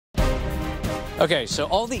Okay, so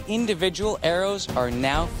all the individual arrows are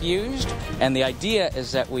now fused, and the idea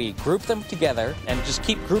is that we group them together and just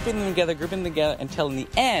keep grouping them together until in the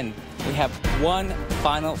end we have one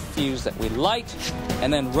final fuse that we light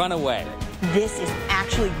and then run away. This is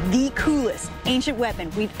actually the coolest ancient weapon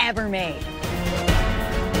we've ever made.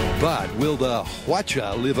 But will the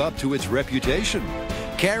Hwacha live up to its reputation?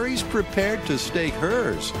 Carrie's prepared to stake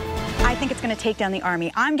hers. I think it's going to take down the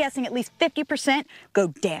army. I'm guessing at least 50% go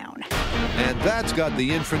down. And that's got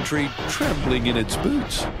the infantry trembling in its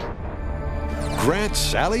boots. Grant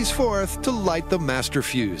sallies forth to light the master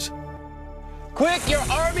fuse. Quick, your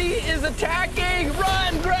army is attacking!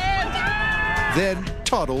 Run, Grant! Then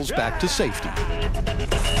toddles back to safety.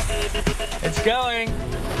 It's going.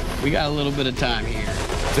 We got a little bit of time here.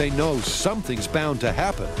 They know something's bound to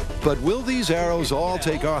happen, but will these arrows all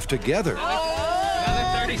take off together?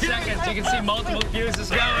 Another 30 seconds. You can see multiple fuses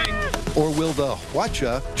going. Or will the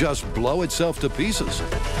Hwacha just blow itself to pieces? Oh,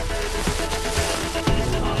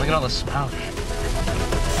 look at all the smoke.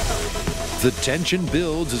 The tension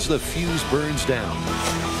builds as the fuse burns down.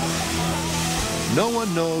 No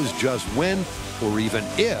one knows just when or even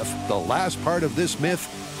if the last part of this myth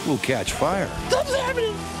will catch fire. Something's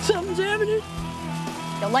happening! Something's happening!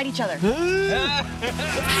 They'll light each other.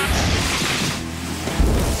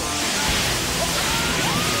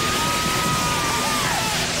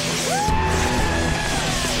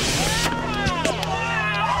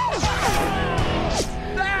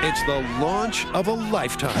 It's the launch of a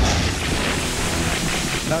lifetime.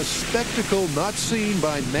 A spectacle not seen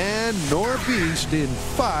by man nor beast in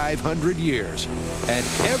 500 years. And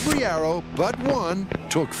every arrow but one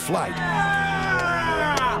took flight.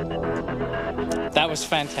 That was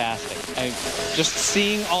fantastic. Just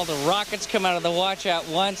seeing all the rockets come out of the Hwacha at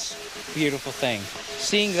once, beautiful thing.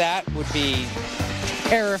 Seeing that would be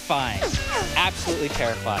terrifying. Absolutely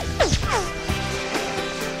terrifying.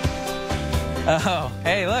 Oh,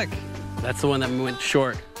 hey, look. That's the one that went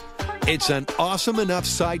short. It's an awesome enough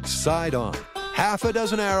sight side on. Half a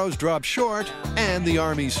dozen arrows drop short, and the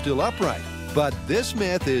army's still upright. But this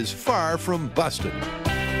myth is far from busted.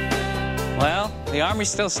 Well, the army's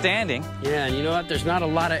still standing. Yeah, and you know what? There's not a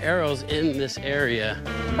lot of arrows in this area.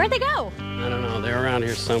 Where'd they go? I don't know. They're around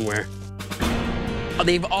here somewhere. Oh,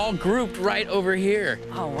 they've all grouped right over here.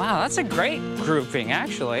 Oh, wow, that's a great grouping,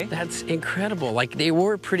 actually. That's incredible. Like, they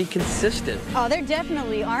were pretty consistent. Oh, they're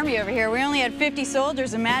definitely army over here. We only had 50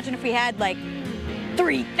 soldiers. Imagine if we had like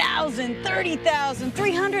 3,000, 30,000,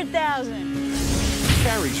 300,000.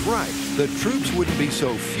 Carrie's right. The troops wouldn't be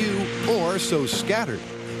so few or so scattered.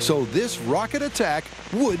 So this rocket attack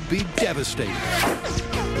would be devastating.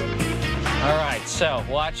 All right, so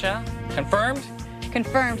Hwacha, confirmed?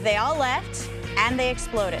 Confirmed. They all left and they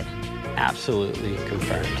exploded. Absolutely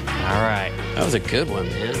confirmed. All right. That was a good one,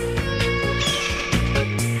 man.